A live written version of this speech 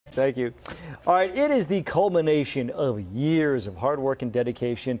Thank you. All right, it is the culmination of years of hard work and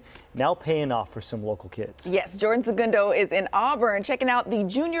dedication, now paying off for some local kids. Yes, Jordan Segundo is in Auburn checking out the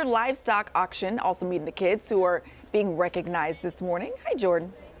Junior Livestock Auction, also meeting the kids who are being recognized this morning. Hi,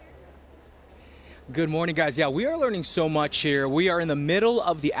 Jordan. Good morning, guys. Yeah, we are learning so much here. We are in the middle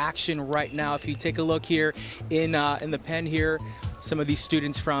of the action right now. If you take a look here in the pen here, some of these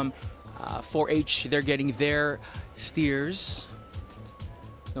students from 4-H, they're getting their steers.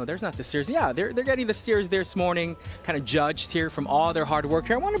 No, there's not the steers. Yeah, they're getting the steers this morning, kind of judged here from all their hard work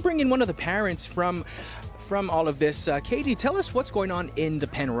here. I want to bring in one of the parents from all of this. Katie, tell us what's going on in the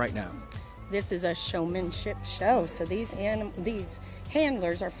pen right now. This is a showmanship show. So these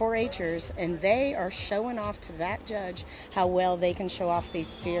handlers are 4-Hers, and they are showing off to that judge how well they can show off these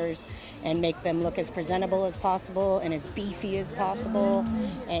steers and make them look as presentable as possible and as beefy as possible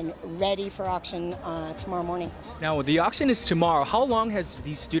and ready for auction tomorrow morning. Now, the auction is tomorrow. How long has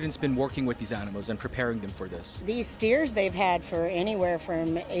these students been working with these animals and preparing them for this? These steers they've had for anywhere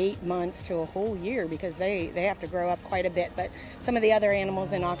from 8 months to a whole year because they have to grow up quite a bit. But some of the other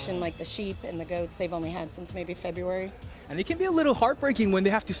animals in auction, like the sheep and the goats, they've only had since maybe February. And it can be a little heartbreaking when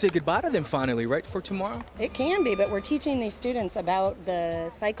they have to say goodbye to them finally, right, for tomorrow? It can be, but we're teaching these students about the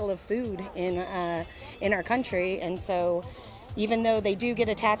cycle of food in our country, and so even though they do get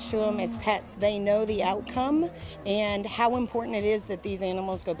attached to them as pets, they know the outcome and how important it is that these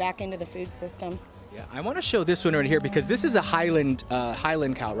animals go back into the food system. Yeah, I want to show this one right here because this is a Highland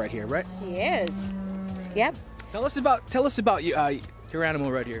cow right here, right? She is. Yep. Tell us about your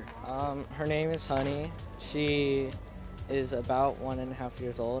animal right here. Her name is Honey. She is about 1.5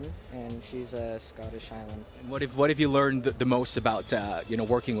 years old, and she's a Scottish Highland. And what have you learned the most about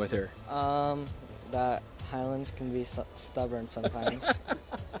working with her? That Highlands can be stubborn sometimes.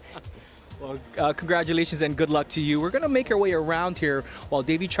 Well, congratulations and good luck to you. We're going to make our way around here while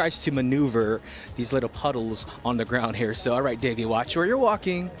Davey tries to maneuver these little puddles on the ground here. So, all right, Davey, watch where you're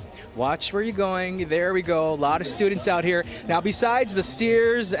walking. Watch where you're going. There we go. A lot of students out here. Now, besides the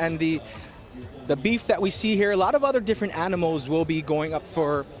steers and the beef that we see here, a lot of other different animals will be going up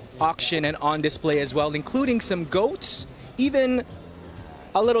for auction and on display as well, including some goats, even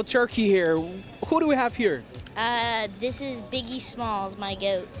a little turkey here. Who do we have here? This is Biggie Smalls, my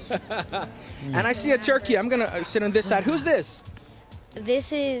goat. And I see a turkey. I'm going to sit on this side. Who's this?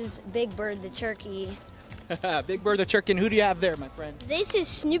 This is Big Bird the turkey. Big Bird the turkey. And who do you have there, my friend? This is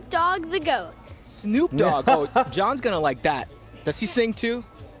Snoop Dogg the goat. Snoop Dogg. Oh, John's going to like that. Does he sing too?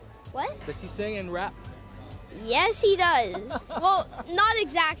 What? Does he sing and rap? Yes, he does. Well, not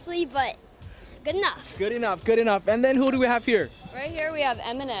exactly, but good enough. Good enough, good enough. And then who do we have here? Right here we have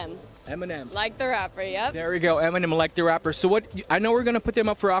Eminem. Eminem. Like the rapper, yep. There we go, Eminem, like the rapper. So I know we're going to put them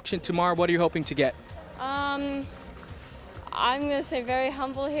up for auction tomorrow. What are you hoping to get? I'm going to stay very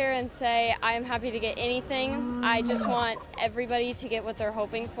humble here and say I am happy to get anything. I just want everybody to get what they're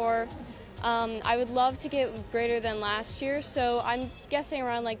hoping for. I would love to get greater than last year, so I'm guessing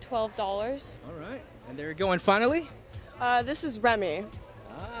around like $12. All right, and there you go. And finally? This is Remy.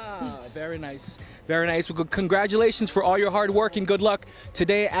 Ah, very nice. Very nice. Well, congratulations for all your hard work and good luck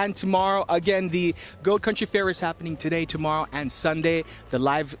today and tomorrow. Again, the Goat Country Fair is happening today, tomorrow, and Sunday. The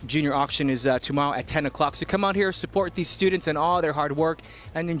live junior auction is tomorrow at 10 o'clock. So come out here, support these students and all their hard work,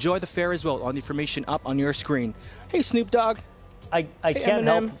 and enjoy the fair as well. All the information up on your screen. Hey, Snoop Dogg. I can't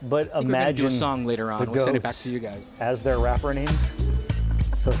help but imagine we're gonna do a song later on. We'll send it back to you guys. As their rapper names.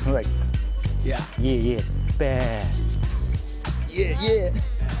 So like, yeah, bad. Yeah.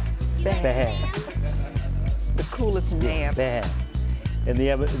 Bad. The coolest name. Bad. And the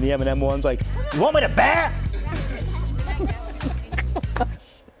Eminem one's like, you want me to bad?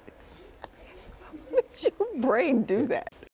 Would your brain do that?